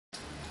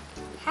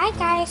Hi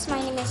guys,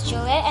 my name is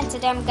Juliet and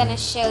today I'm gonna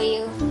show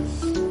you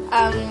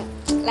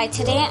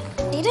today,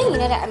 didn't you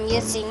know that I'm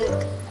using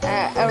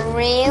a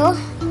real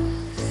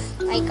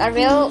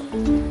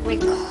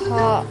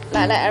recorder,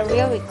 not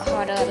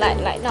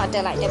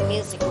the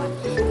music one,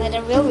 like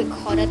a real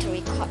recorder to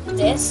record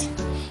this.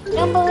 You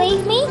don't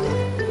believe me?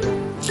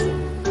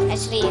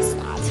 Actually it's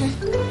not.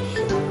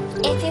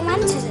 If you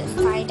want to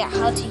find out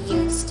how to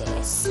use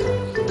this,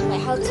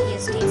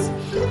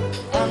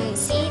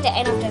 see the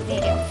end of the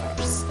video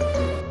first.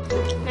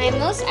 My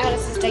most elder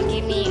sister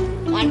gave me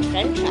one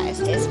french fries.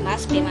 This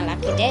must be my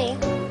lucky day.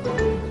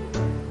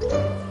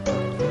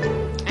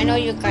 I know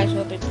you guys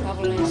will be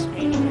probably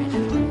screaming right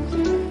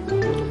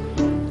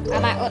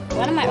now.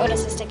 One of my older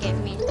sister gave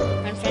me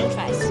one french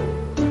fries.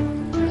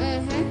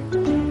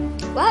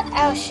 What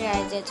else should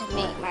I do to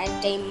make my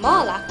day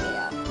more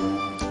luckier?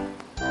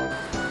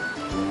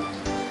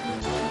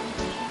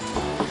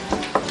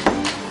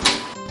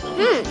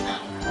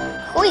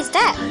 Who is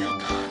that?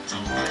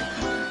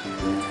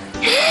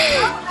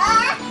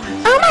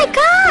 Oh my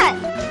god!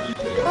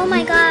 Oh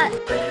my god!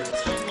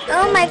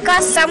 Oh my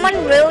god, someone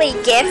really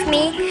gave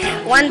me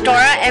one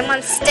Dora and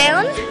one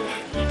stone?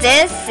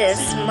 This is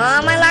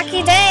my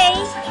lucky day.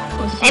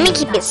 Let me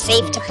keep it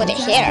safe to put it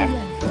here.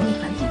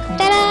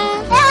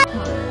 Ta-da!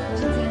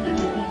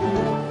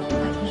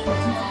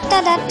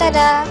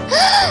 Ta-da-ta-da!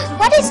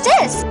 What is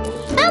this?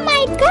 Oh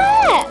my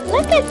god!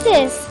 Look at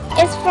this!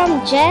 It's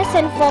from Jess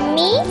and from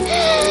me.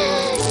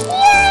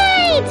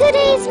 Yay!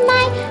 Today is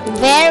my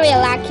very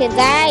lucky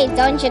day,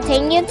 don't you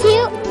think you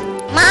too?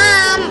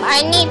 Mom,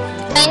 I need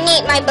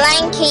my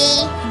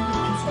blankie.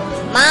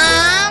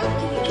 Mom,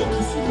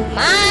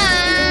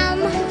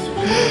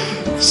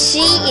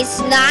 she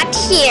is not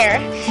here.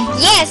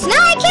 Yes,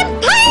 now I can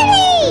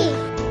party.